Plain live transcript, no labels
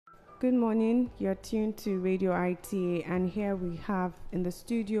Good morning. You're tuned to Radio ITA, and here we have in the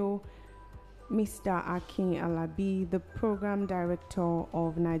studio Mr. Akin Alabi, the Program Director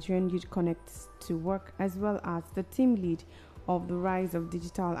of Nigerian Youth Connects to Work, as well as the team lead of the Rise of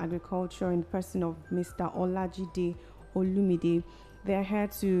Digital Agriculture in the person of Mr. Olajide Olumide. They're here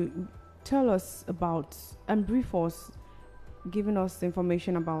to tell us about and brief us, giving us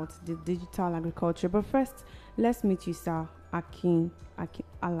information about the digital agriculture. But first, let's meet you, sir, Akin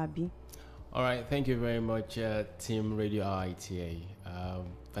Alabi. All right, thank you very much, Team Radio IITA.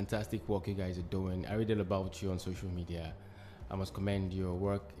 Fantastic work you guys are doing. I read all about you on social media. I must commend your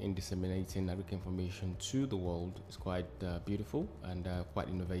work in disseminating agric information to the world. It's quite beautiful and quite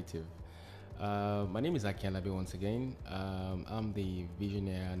innovative. My name is Akin Alabi once again. I'm the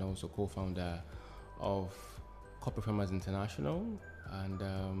visionary and also co-founder of Corporate Farmers International, and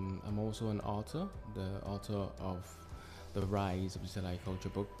I'm also an author, the author of the Rise of Digital Agriculture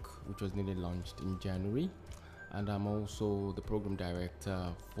book, which was newly launched in January. And I'm also the program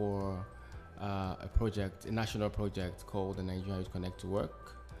director for a project, a national project called the Nigerian Youth Connect to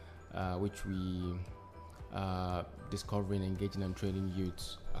Work, which we discovering, engaging and training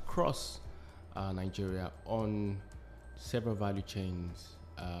youths across Nigeria on several value chains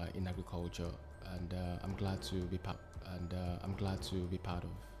in agriculture. And I'm glad to be part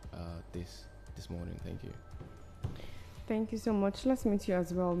of this morning. Thank you. Thank you so much. Let's meet you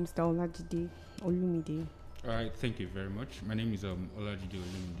as well, Mr. Olajide Olumide. All right, thank you very much. My name is Olajide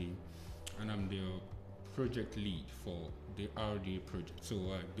Olumide, and I'm the project lead for the RDA project. So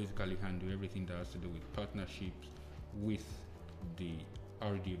I basically handle everything that has to do with partnerships with the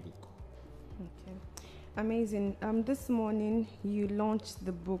RDA book. Okay, amazing. This morning you launched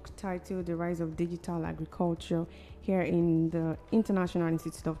the book titled "The Rise of Digital Agriculture" here in the International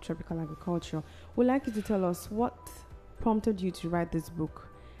Institute of Tropical Agriculture. We'd like you to tell us what prompted you to write this book,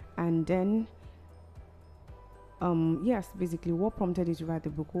 and then basically what prompted you to write the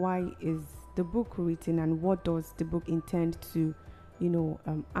book. Why is the book written, and what does the book intend to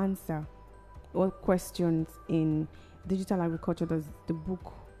answer? What questions in digital agriculture does the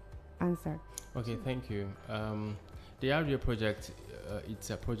book answer? Okay, thank you. The RDA project,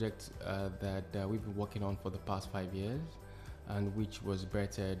 it's a project that we've been working on for the past 5 years, and which was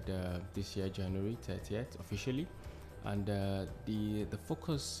birthed this year, January 30th, officially. And the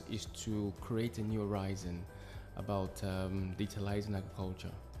focus is to create a new horizon about digitalizing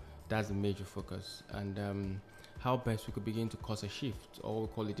agriculture. That's the major focus, and how best we could begin to cause a shift, or we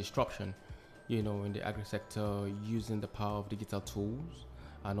call it disruption, in the agri sector, using the power of digital tools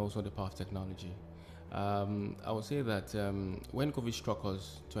and also the power of technology. I would say that when COVID struck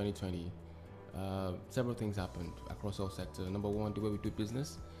us 2020, several things happened across all sectors. Number one, the way we do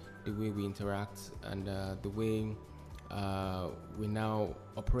business, the way we interact, and the way we now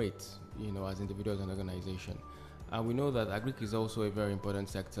operate, as individuals and organization. And we know that agric is also a very important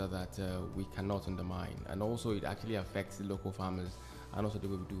sector that we cannot undermine, and also it actually affects the local farmers and also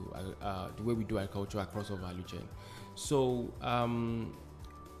the way we do agriculture across our value chain. So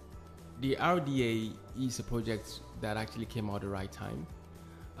the RDA is a project that actually came out at the right time,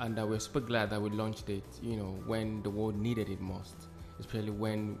 and we're super glad that we launched it, when the world needed it most, especially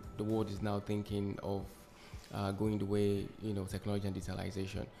when the world is now thinking of going the way, technology and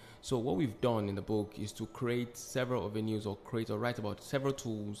digitalization. So what we've done in the book is to create several avenues, or write about several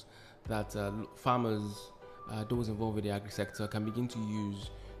tools that farmers, those involved with the agri sector, can begin to use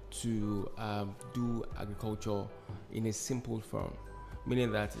to do agriculture in a simple form.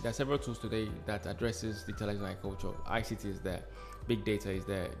 Meaning that there are several tools today that addresses digitalizing agriculture. ICT is there, big data is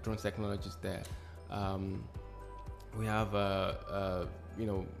there, drone technology is there. We have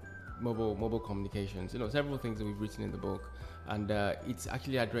mobile communications, several things that we've written in the book, and it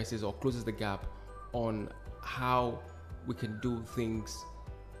actually addresses or closes the gap on how we can do things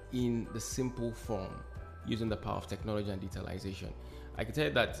in the simple form using the power of technology and digitalization. I can tell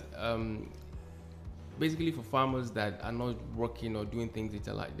you that basically for farmers that are not working or doing things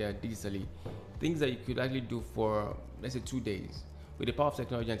digitally, things that you could actually do for, let's say, 2 days, with the power of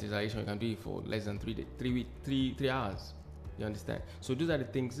technology and digitalization, you can do it for less than 3 hours. You understand? So these are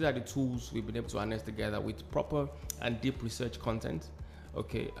the tools we've been able to harness together with proper and deep research content,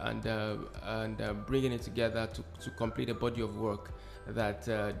 okay, and bringing it together to complete a body of work that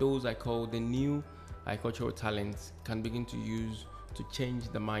those I call the new agricultural talents can begin to use to change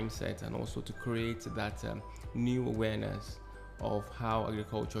the mindset, and also to create that new awareness of how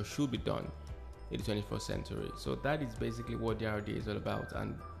agriculture should be done in the 21st century. So that is basically what the RDA is all about,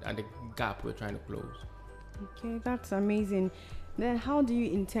 and the gap we're trying to close. Okay, that's amazing. Then how do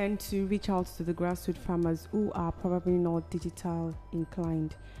you intend to reach out to the grassroots farmers who are probably not digital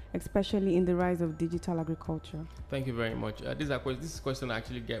inclined, especially in the rise of digital agriculture? Thank you very much. This is a question I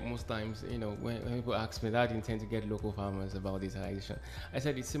actually get most times, when people ask me that I intend to get local farmers about digitalization. I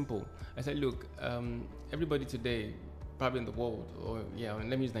said it's simple. I said, look, everybody today, probably in the world, and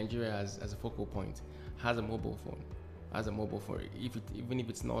let me use Nigeria as a focal point, has a mobile phone. Even if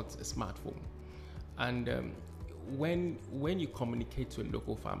it's not a smartphone. And when you communicate to a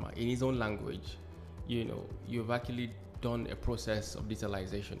local farmer in his own language, you've actually done a process of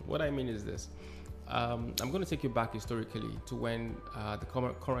digitalization. What I mean is this. I'm going to take you back historically to when the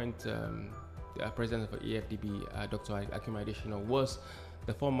current president of EFDB, Dr. Akin was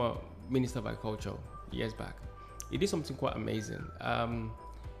the former Minister of Agriculture years back. He did something quite amazing,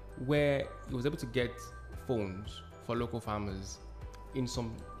 where he was able to get phones for local farmers in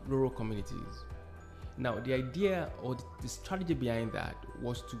some rural communities. Now, the idea or the strategy behind that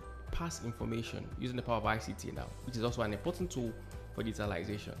was to pass information using the power of ICT now, which is also an important tool for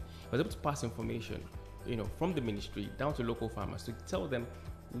digitalization. He was able to pass information, from the ministry down to local farmers to tell them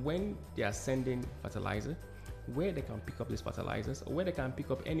when they are sending fertilizer, where they can pick up these fertilizers, or where they can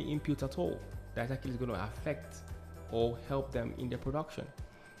pick up any input at all that actually is going to affect or help them in their production.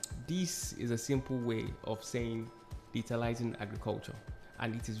 This is a simple way of saying digitalizing agriculture,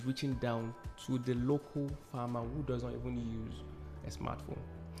 and it is reaching down to the local farmer who does not even use a smartphone.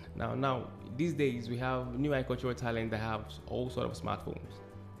 Now, these days we have new agricultural talent that have all sort of smartphones.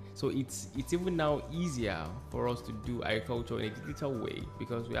 So it's even now easier for us to do agriculture in a digital way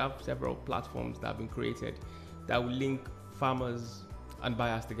because we have several platforms that have been created that will link farmers and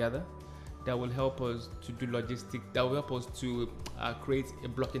buyers together, that will help us to do logistics, that will help us to create a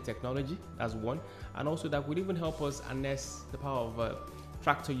blockchain technology, that's one, and also that will even help us harness the power of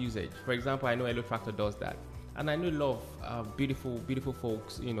tractor usage. For example, I know Hello Tractor does that. And I know a lot of beautiful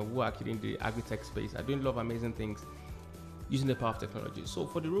folks, who are actually in the agri-tech space are doing a lot of amazing things using the power of technology. So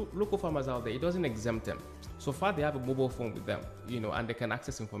for the local farmers out there, it doesn't exempt them. So far, they have a mobile phone with them, and they can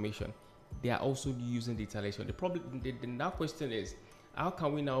access information. They are also using digitalization. The now question is, how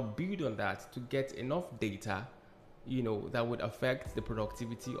can we now build on that to get enough data, that would affect the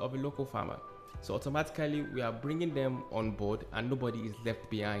productivity of a local farmer? So automatically, we are bringing them on board, and nobody is left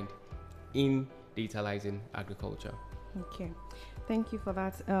behind in digitalizing agriculture. Okay, thank you for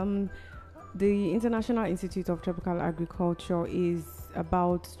that. The International Institute of Tropical Agriculture is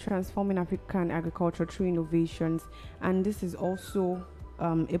about transforming African agriculture through innovations, and this is also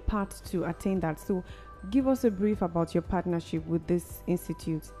a part to attain that. So give us a brief about your partnership with this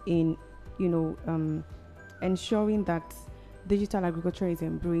institute in ensuring that digital agriculture is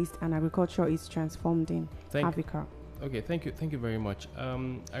embraced and agriculture is transformed in Africa. Okay, thank you very much. I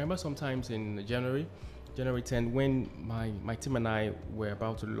remember sometimes in January 10, when my team and I were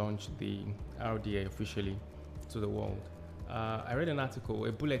about to launch the RDA officially to the world. I read an article,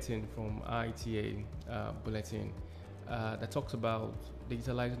 a bulletin from IITA bulletin that talks about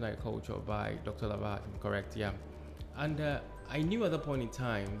digitalizing agriculture by Dr. Alabi, correct? Yeah. And I knew at that point in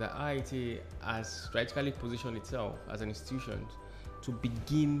time that IITA has strategically positioned itself as an institution to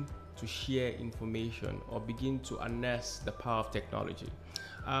begin to share information or begin to harness the power of technology.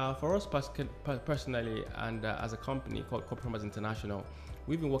 For us personally and as a company called Corporate Farmers International,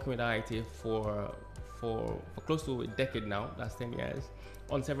 we've been working with IITA for close to a decade now, that's 10 years,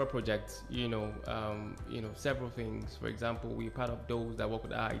 on several projects, several things. For example, we're part of those that work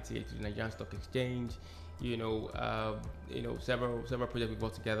with IITA to the Nigerian Stock Exchange, several projects we've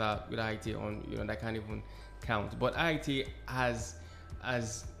worked together with IITA on, that can't even count. But IITA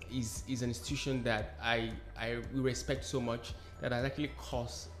is an institution that we respect so much, that has actually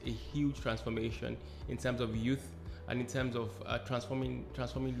caused a huge transformation in terms of youth and in terms of transforming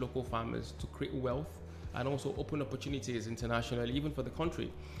local farmers to create wealth and also open opportunities internationally, even for the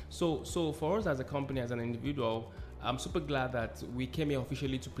country. So for us as a company, as an individual, I'm super glad that we came here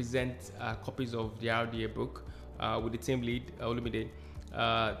officially to present copies of the RDA book with the team lead, Olumide,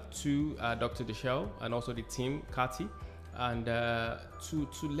 to Dr. Deshelle and also the team, Kati, and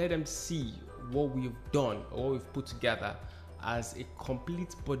to let them see what we've done or what we've put together as a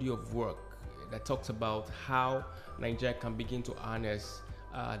complete body of work that talks about how Nigeria can begin to harness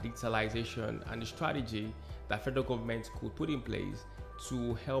digitalization and the strategy that federal government could put in place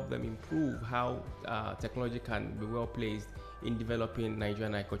to help them improve how technology can be well placed in developing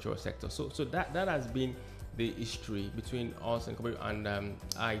Nigerian agricultural sector. So that has been the history between us and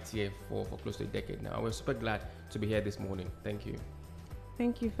IITA for close to a decade now. We're super glad to be here this morning. Thank you.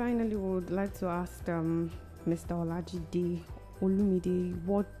 Thank you. Finally, we would like to ask Mr. Olajide, Olumide,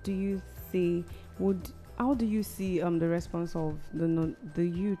 what do you say would How do you see the response of the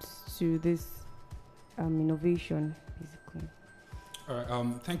youth to this innovation, basically? All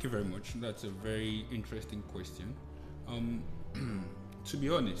right. Thank you very much. That's a very interesting question. Um, to be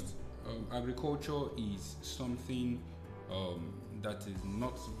honest, agriculture is something that is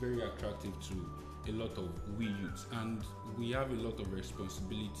not very attractive to a lot of we youths, and we have a lot of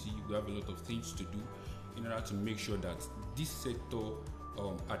responsibility. We have a lot of things to do in order to make sure that this sector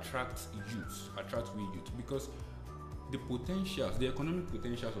attracts we youth, because the potentials, the economic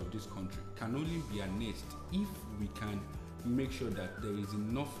potentials of this country can only be harnessed if we can make sure that there is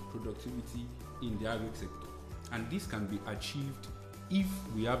enough productivity in the agri sector, and this can be achieved if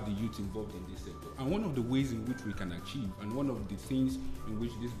we have the youth involved in this sector. And one of the ways in which we can achieve, and one of the things in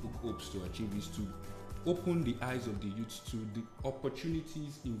which this book hopes to achieve, is to open the eyes of the youth to the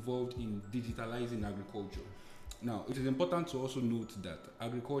opportunities involved in digitalizing agriculture. Now, it is important to also note that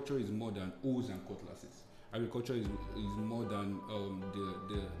agriculture is more than hoes and cutlasses. Agriculture is more than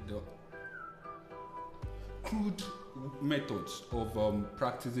the crude methods of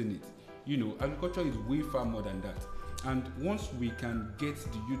practicing it. You know, agriculture is way far more than that. And once we can get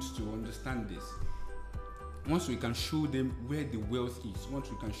the youth to understand this, once we can show them where the wealth is, once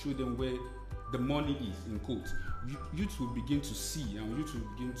we can show them where the money is, in quotes, youth will begin to see, and youth will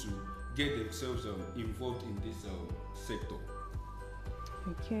begin to get themselves involved in this sector.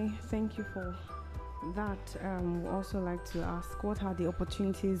 Okay, thank you for that. We'd also like to ask, what are the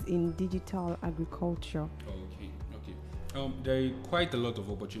opportunities in digital agriculture? Okay. There are quite a lot of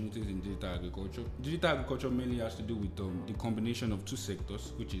opportunities in digital agriculture. Digital agriculture mainly has to do with the combination of two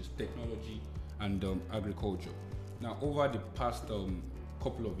sectors, which is technology and agriculture. Now, over the past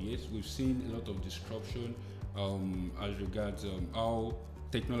couple of years, we've seen a lot of disruption as regards how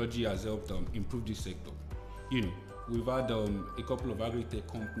technology has helped improve this sector. You know, we've had a couple of agri-tech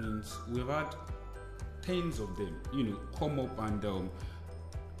companies. We've had tens of them, you know, come up and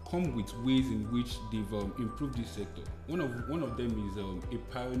come with ways in which they've improved this sector. One of them is a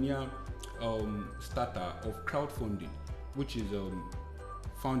pioneer startup of crowdfunding, which is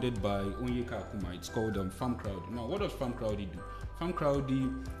founded by Onyeka Akuma. It's called FarmCrowdy. Now, what does FarmCrowdy do?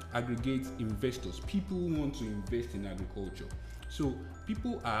 FarmCrowdy aggregates investors, people who want to invest in agriculture. So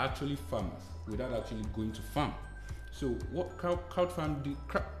people are actually farmers without actually going to farm. So what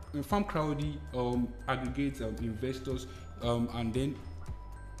FarmCrowdy aggregates investors, and then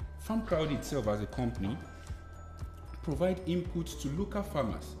FarmCrowdy itself as a company provide inputs to local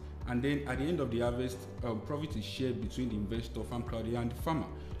farmers, and then at the end of the harvest, profit is shared between the investor, FarmCrowdy, and the farmer.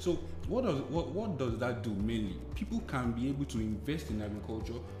 So what does that do mainly? People can be able to invest in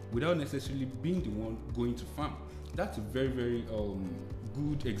agriculture without necessarily being the one going to farm. That's a very, very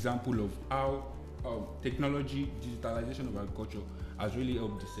good example of how technology, digitalization of agriculture has really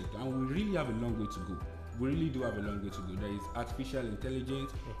helped the sector, and we really have a long way to go. We really do have a long way to go. There is artificial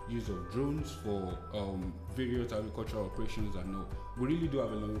intelligence, use of drones for various agricultural operations, and all. We really do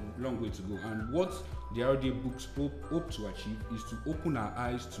have a long way to go. And what the RDA books hope to achieve is to open our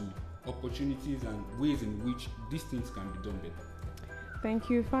eyes to opportunities and ways in which these things can be done better. Thank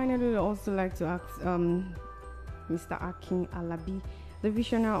you. Finally, we'd also like to ask Mr. Akin Alabi, the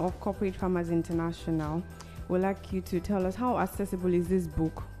visionary of Corporate Farmers International. We'd like you to tell us, how accessible is this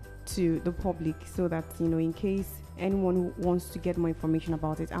book to the public, so that, you know, in case anyone who wants to get more information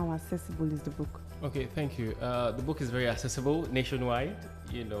about it, how accessible is the book? Okay, thank you. The book is very accessible nationwide.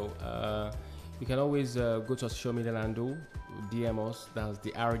 You know, you can always go to our social media handle, DM us. That's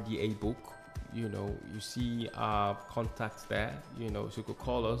the RDA book. You know, you see our contacts there. You know, so you could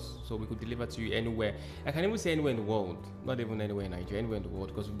call us, so we could deliver to you anywhere. I can even say anywhere in the world, not even anywhere in Nigeria, anywhere in the world,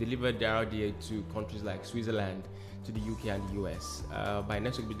 because we've delivered the RDA to countries like Switzerland, to the UK and the US. By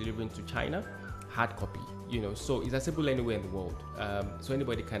next week, we'll be delivering to China, hard copy. You know, so it's accessible anywhere in the world. So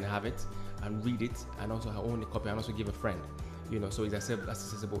anybody can have it and read it, and also own a copy, and also give a friend. You know, so it's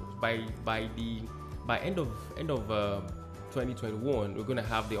accessible. By end of 2021, we're going to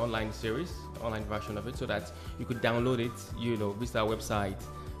have the online version of it, so that you could download it. You know, visit our website,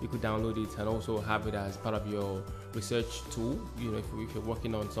 you could download it and also have it as part of your research tool. You know, if you're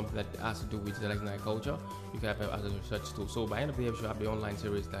working on something that has to do with digitalizing agriculture, you can have it as a research tool. So by end of the year, we should have the online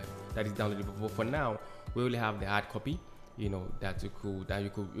series that is downloadable. But for now, we only have the hard copy. You know, that you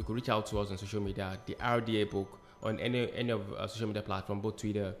could reach out to us on social media, the RDA book, on any of social media platform, both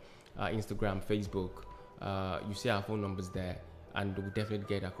Twitter, Instagram, Facebook. You see our phone numbers there, and we'll definitely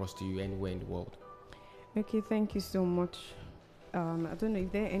get across to you anywhere in the world. Okay, thank you so much. I don't know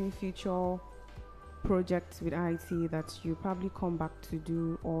if there are any future projects with IIT that you probably come back to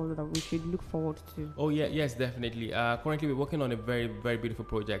do, or that we should look forward to. Oh yeah, yes, definitely. Currently, we're working on a very, very beautiful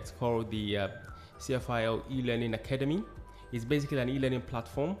project called the CFIL e-learning academy. It's basically an e-learning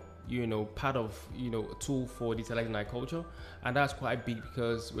platform, part of, a tool for digitalizing agriculture. And that's quite big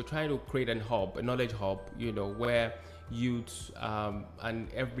because we're trying to create a knowledge hub, where youths and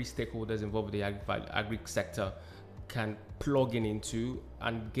every stakeholders involved in the agri sector can plug into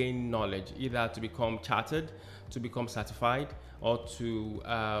and gain knowledge, either to become chartered, to become certified, or to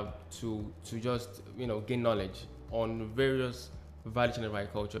just gain knowledge on various value chain of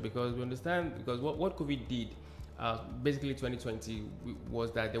agriculture. Because we understand, because what COVID did, basically 2020,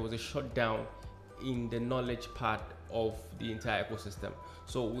 was that there was a shutdown in the knowledge part of the entire ecosystem.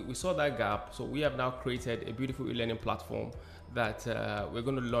 So we saw that gap. So we have now created a beautiful e-learning platform that we're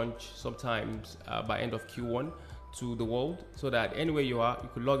going to launch sometimes by end of Q1 to the world, so that anywhere you are, you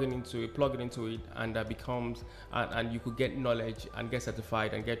could log in into it, plug it into it, and that becomes, and you could get knowledge and get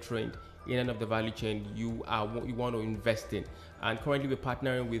certified and get trained in any of the value chain you want to invest in. And currently we're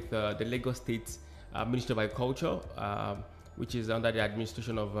partnering with the Lagos State Ministry of Agriculture, which is under the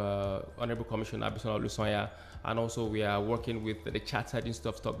administration of Honorable Commissioner Abisona Olusonya, and also we are working with the Chartered Institute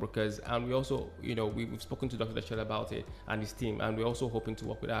of Stockbrokers, and we also, we've spoken to Dr. Dachel about it and his team, and we're also hoping to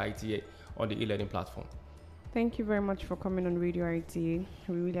work with IITA on the e-learning platform. Thank you very much for coming on Radio IITA.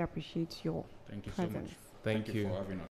 We really appreciate your Thank you presence. so much. Thank you for having us.